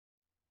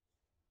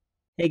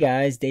Hey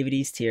guys, David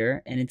East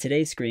here, and in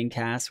today's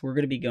screencast, we're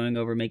going to be going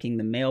over making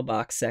the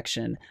mailbox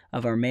section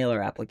of our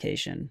mailer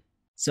application.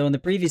 So in the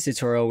previous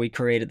tutorial, we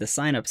created the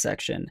sign up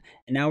section,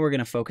 and now we're going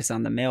to focus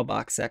on the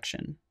mailbox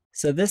section.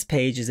 So this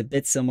page is a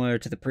bit similar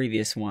to the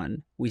previous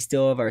one. We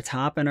still have our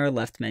top and our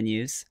left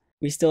menus.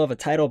 We still have a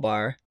title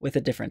bar with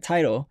a different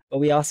title, but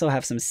we also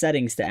have some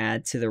settings to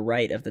add to the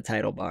right of the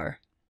title bar.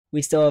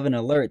 We still have an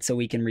alert so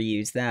we can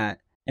reuse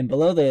that, and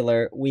below the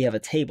alert, we have a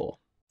table.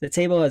 The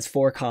table has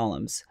 4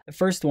 columns. The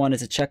first one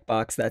is a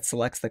checkbox that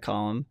selects the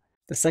column.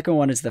 The second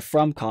one is the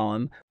from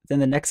column. Then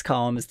the next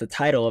column is the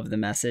title of the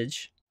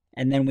message.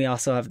 And then we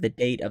also have the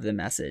date of the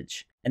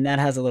message. And that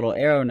has a little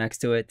arrow next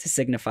to it to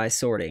signify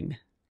sorting.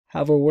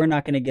 However, we're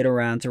not going to get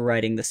around to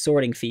writing the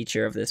sorting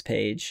feature of this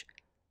page,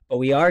 but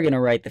we are going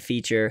to write the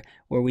feature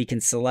where we can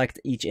select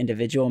each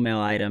individual mail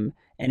item.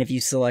 And if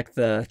you select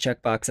the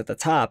checkbox at the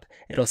top,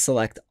 it'll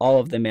select all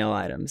of the mail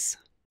items.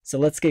 So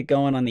let's get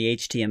going on the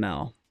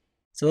HTML.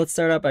 So let's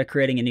start out by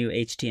creating a new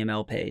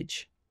HTML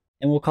page,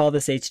 and we'll call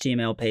this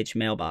HTML page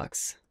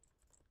Mailbox.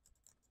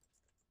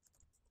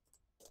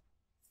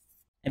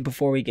 And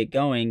before we get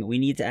going, we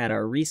need to add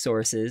our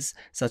resources,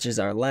 such as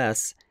our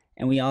less,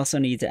 and we also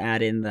need to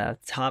add in the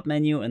top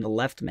menu and the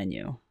left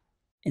menu.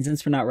 And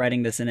since we're not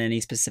writing this in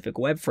any specific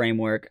web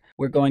framework,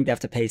 we're going to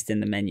have to paste in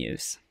the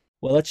menus.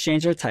 Well, let's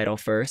change our title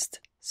first.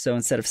 So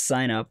instead of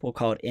sign up, we'll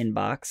call it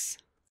inbox,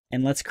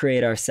 and let's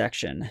create our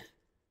section.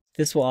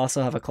 This will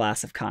also have a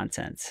class of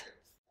content.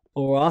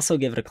 But we'll also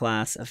give it a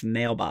class of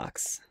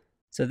mailbox.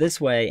 So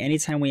this way,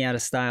 anytime we add a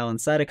style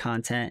inside of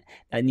content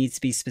that needs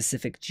to be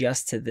specific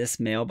just to this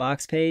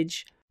mailbox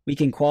page, we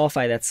can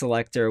qualify that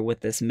selector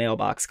with this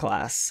mailbox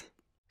class.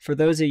 For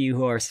those of you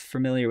who are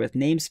familiar with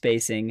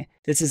namespacing,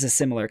 this is a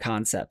similar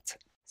concept.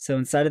 So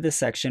inside of this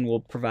section, we'll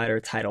provide our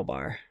title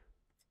bar.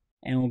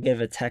 And we'll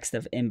give a text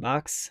of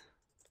inbox.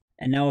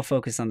 And now we'll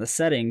focus on the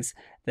settings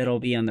that'll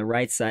be on the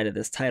right side of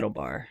this title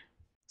bar.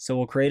 So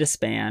we'll create a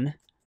span,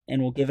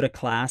 and we'll give it a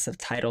class of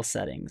title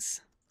settings.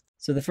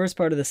 So the first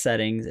part of the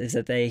settings is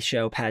that they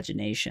show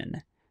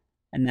pagination,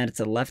 and that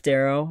it's a left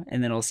arrow,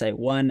 and then it'll say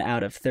 1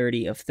 out of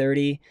 30 of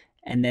 30,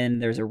 and then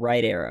there's a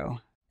right arrow.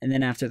 And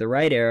then after the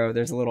right arrow,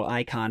 there's a little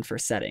icon for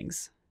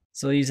settings.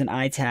 So we'll use an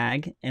I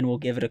tag, and we'll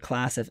give it a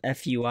class of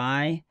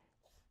FUI,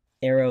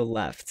 arrow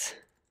left.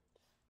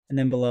 And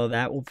then below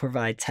that, we'll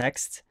provide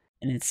text,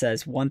 and it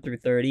says 1 through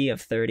 30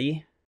 of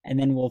 30, and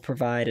then we'll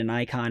provide an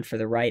icon for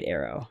the right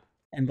arrow.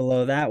 And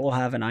below that, we'll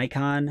have an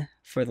icon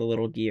for the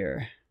little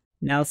gear.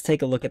 Now let's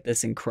take a look at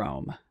this in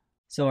Chrome.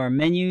 So our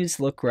menus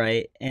look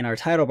right, and our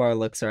title bar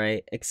looks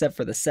right, except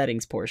for the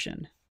settings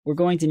portion. We're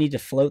going to need to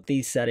float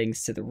these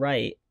settings to the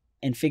right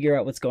and figure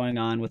out what's going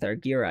on with our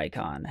gear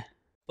icon.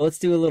 But let's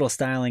do a little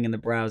styling in the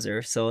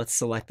browser, so let's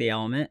select the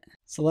element.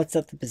 So let's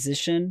set the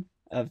position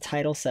of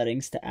title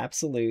settings to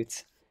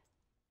absolute,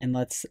 and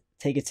let's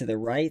take it to the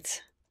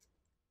right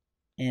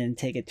and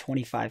take it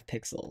 25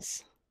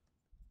 pixels.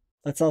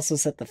 Let's also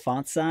set the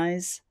font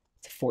size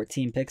to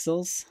 14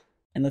 pixels,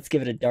 and let's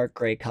give it a dark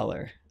gray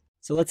color.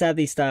 So let's add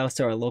these styles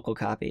to our local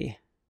copy.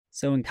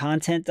 So in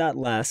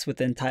content.less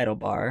within title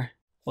bar,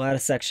 we'll add a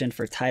section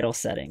for title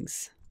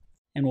settings.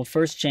 And we'll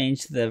first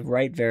change the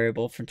right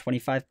variable from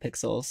 25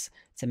 pixels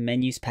to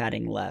menus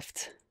padding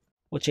left.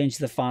 We'll change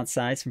the font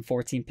size from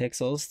 14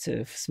 pixels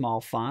to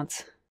small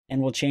font,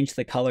 and we'll change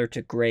the color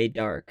to gray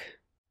dark.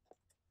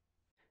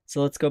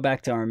 So let's go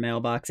back to our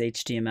mailbox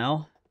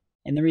HTML.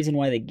 And the reason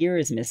why the gear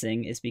is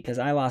missing is because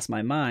I lost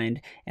my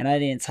mind and I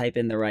didn't type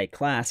in the right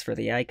class for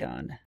the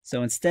icon.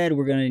 So instead,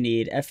 we're going to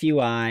need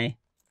FUI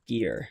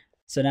gear.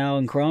 So now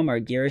in Chrome, our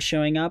gear is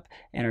showing up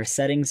and our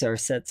settings are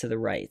set to the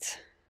right.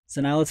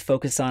 So now let's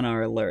focus on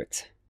our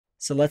alert.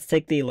 So let's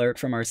take the alert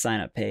from our sign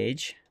up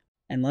page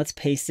and let's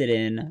paste it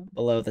in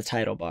below the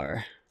title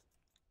bar.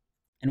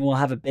 And we'll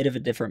have a bit of a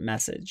different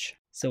message.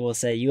 So we'll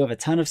say, you have a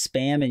ton of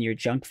spam in your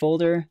junk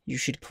folder, you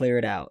should clear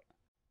it out.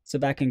 So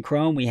back in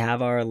Chrome, we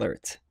have our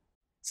alert.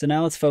 So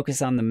now let's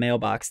focus on the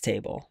mailbox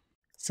table.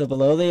 So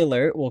below the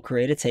alert, we'll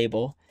create a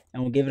table,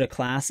 and we'll give it a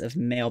class of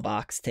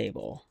mailbox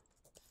table.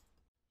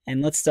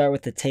 And let's start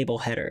with the table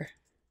header.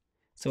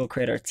 So we'll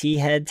create our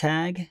T-head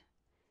tag,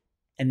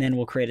 and then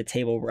we'll create a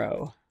table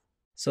row.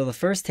 So the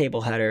first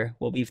table header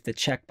will be the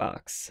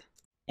checkbox.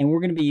 And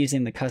we're going to be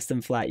using the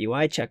custom flat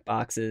UI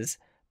checkboxes,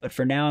 but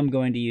for now I'm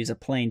going to use a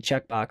plain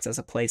checkbox as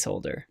a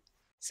placeholder.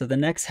 So the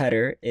next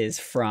header is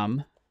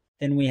from,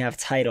 then we have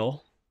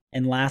title,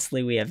 and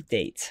lastly we have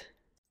date.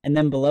 And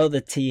then below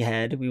the T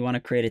head, we want to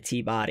create a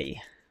T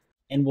body.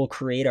 And we'll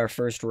create our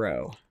first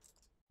row.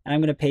 And I'm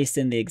going to paste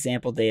in the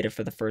example data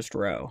for the first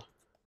row.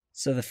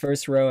 So the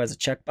first row has a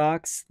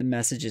checkbox. The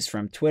message is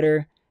from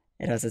Twitter.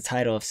 It has a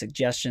title of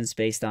suggestions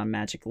based on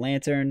Magic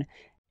Lantern.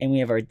 And we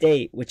have our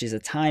date, which is a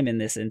time in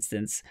this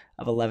instance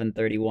of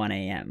 11:31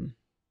 a.m.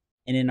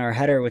 And in our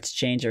header, let's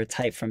change our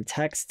type from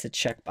text to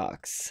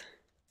checkbox.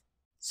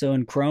 So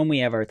in Chrome, we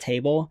have our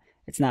table.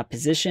 It's not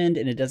positioned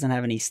and it doesn't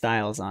have any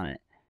styles on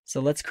it. So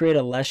let's create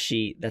a less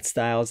sheet that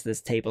styles this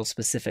table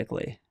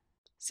specifically.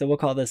 So we'll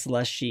call this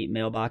less sheet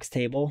mailbox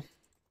table.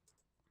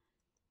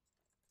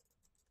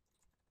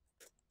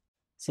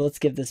 So let's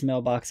give this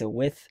mailbox a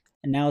width,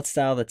 and now let's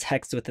style the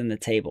text within the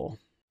table.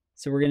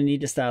 So we're going to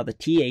need to style the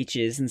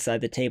THs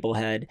inside the table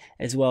head,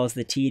 as well as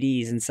the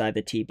TDs inside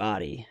the T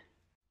body.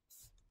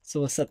 So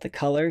we'll set the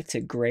color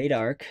to gray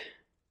dark,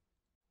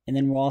 and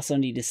then we'll also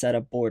need to set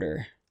a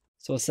border.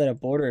 So we'll set a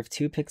border of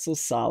 2 pixels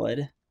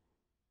solid,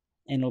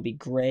 and it'll be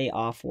gray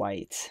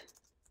off-white.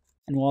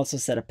 And we'll also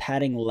set a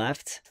padding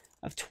left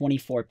of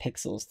 24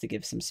 pixels to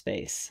give some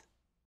space.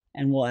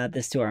 And we'll add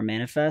this to our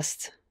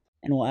manifest,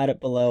 and we'll add it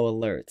below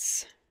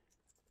alerts.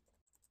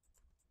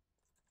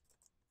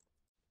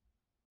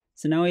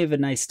 So now we have a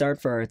nice start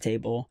for our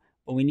table,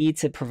 but we need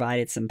to provide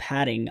it some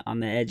padding on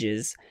the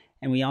edges,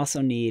 and we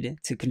also need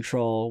to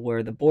control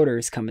where the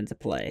borders come into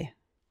play.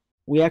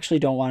 We actually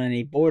don't want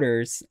any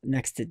borders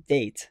next to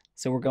date,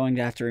 so we're going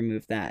to have to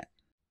remove that.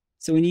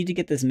 So we need to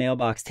get this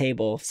mailbox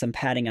table some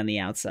padding on the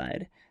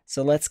outside.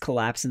 So let's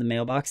collapse the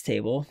mailbox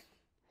table,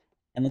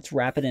 and let's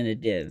wrap it in a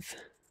div.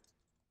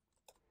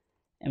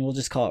 And we'll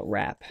just call it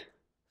wrap.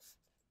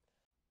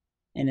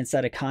 And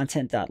inside of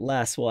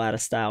content.less, we'll add a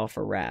style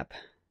for wrap.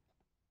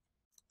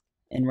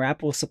 And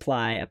wrap will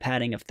supply a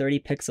padding of 30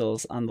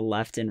 pixels on the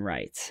left and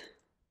right,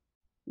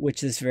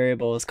 which this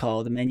variable is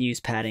called menus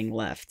padding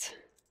left.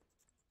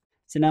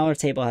 So now our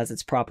table has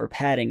its proper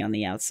padding on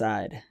the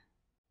outside.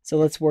 So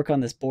let's work on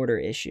this border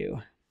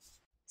issue.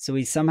 So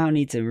we somehow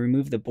need to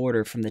remove the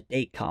border from the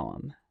date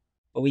column.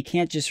 But we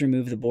can't just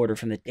remove the border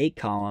from the date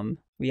column,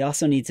 we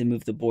also need to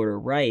move the border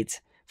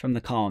right from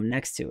the column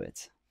next to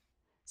it.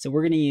 So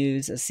we're going to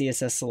use a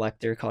CSS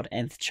selector called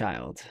nth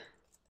child.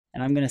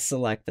 And I'm going to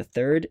select the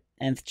third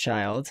nth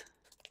child,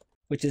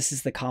 which this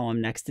is the column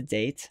next to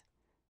date.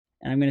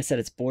 And I'm going to set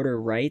its border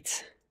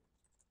right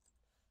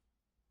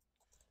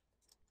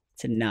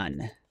to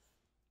none.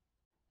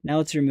 Now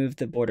let's remove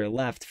the border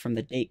left from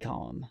the date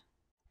column.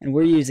 And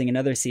we're using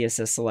another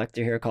CSS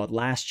selector here called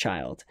last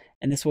child.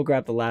 And this will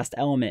grab the last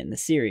element in the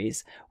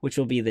series, which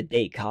will be the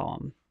date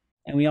column.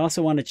 And we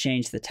also want to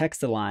change the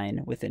text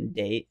align within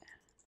date.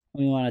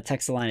 We want to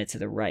text align it to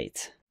the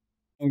right.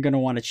 We're going to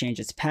want to change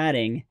its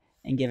padding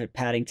and give it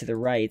padding to the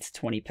right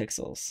 20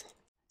 pixels.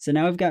 So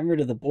now we've gotten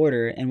rid of the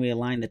border and we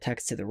align the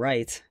text to the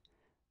right,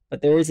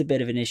 but there is a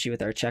bit of an issue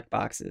with our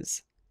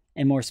checkboxes,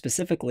 and more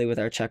specifically with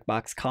our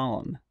checkbox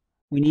column.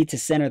 We need to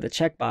center the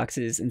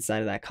checkboxes inside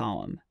of that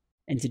column,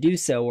 and to do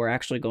so we're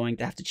actually going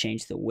to have to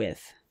change the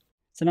width.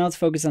 So now let's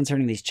focus on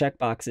turning these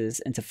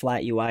checkboxes into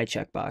flat UI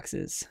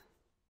checkboxes.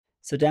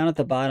 So down at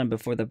the bottom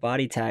before the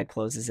body tag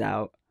closes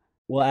out,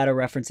 we'll add a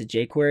reference to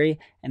jQuery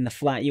and the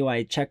flat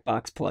UI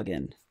checkbox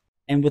plugin.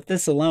 And with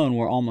this alone,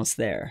 we're almost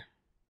there.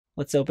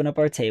 Let's open up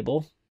our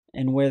table,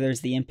 and where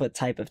there's the input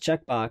type of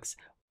checkbox,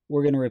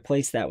 we're going to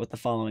replace that with the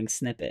following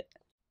snippet.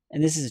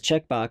 And this is a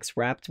checkbox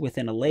wrapped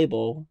within a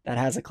label that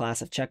has a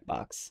class of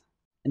checkbox.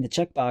 And the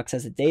checkbox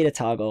has a data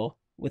toggle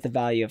with a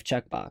value of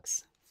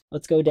checkbox.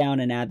 Let's go down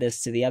and add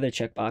this to the other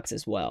checkbox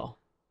as well.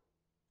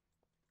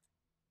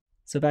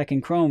 So back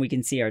in Chrome, we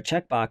can see our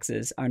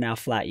checkboxes are now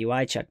flat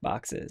UI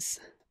checkboxes.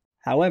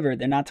 However,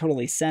 they're not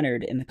totally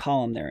centered in the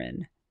column they're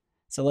in.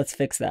 So let's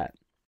fix that.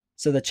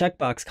 So the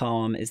checkbox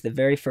column is the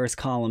very first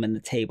column in the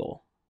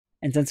table.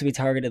 And since we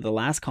targeted the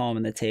last column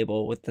in the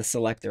table with the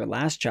selector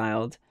last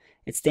child,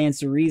 it stands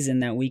to reason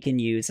that we can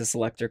use a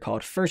selector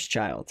called first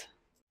child.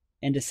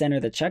 And to center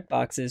the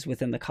checkboxes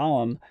within the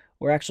column,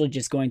 we're actually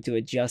just going to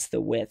adjust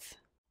the width.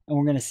 And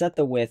we're going to set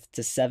the width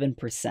to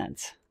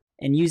 7%.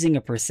 And using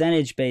a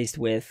percentage-based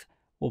width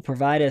will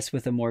provide us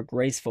with a more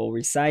graceful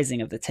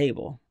resizing of the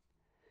table.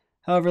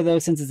 However, though,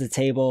 since it's a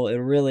table, it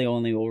really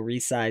only will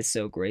resize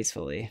so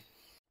gracefully.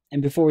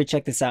 And before we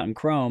check this out in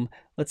Chrome,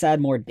 let's add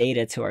more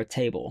data to our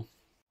table.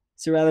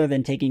 So rather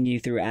than taking you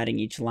through adding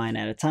each line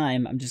at a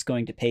time, I'm just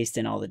going to paste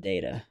in all the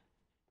data.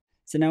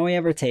 So now we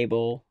have our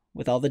table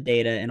with all the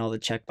data and all the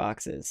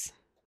checkboxes.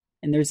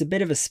 And there's a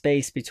bit of a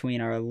space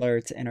between our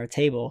alert and our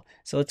table,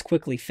 so let's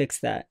quickly fix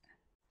that.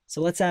 So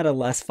let's add a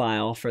less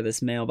file for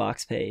this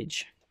mailbox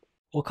page.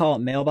 We'll call it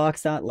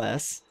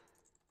mailbox.less.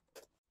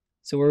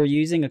 So we're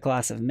using a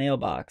class of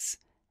mailbox,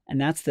 and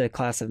that's the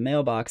class of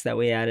mailbox that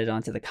we added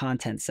onto the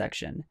content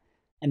section.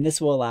 And this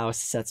will allow us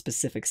to set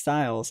specific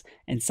styles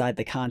inside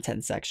the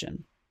content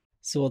section.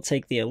 So we'll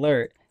take the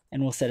alert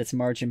and we'll set its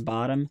margin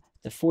bottom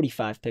to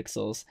 45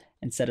 pixels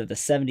instead of the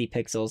 70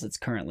 pixels it's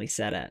currently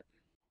set at.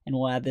 And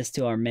we'll add this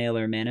to our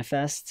mailer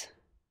manifest.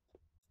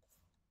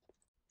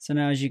 So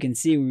now as you can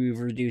see, we've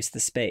reduced the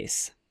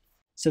space.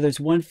 So there's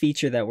one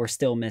feature that we're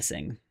still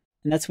missing,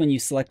 and that's when you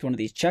select one of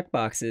these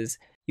checkboxes,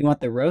 you want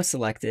the row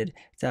selected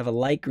to have a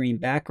light green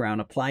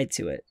background applied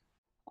to it.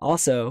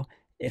 Also,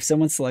 if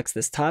someone selects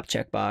this top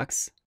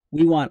checkbox,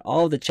 we want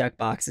all of the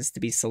checkboxes to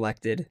be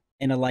selected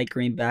and a light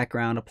green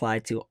background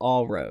applied to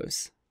all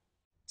rows.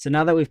 So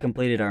now that we've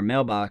completed our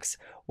mailbox,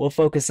 we'll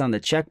focus on the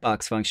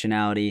checkbox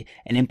functionality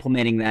and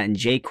implementing that in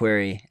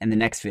jQuery in the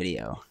next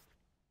video.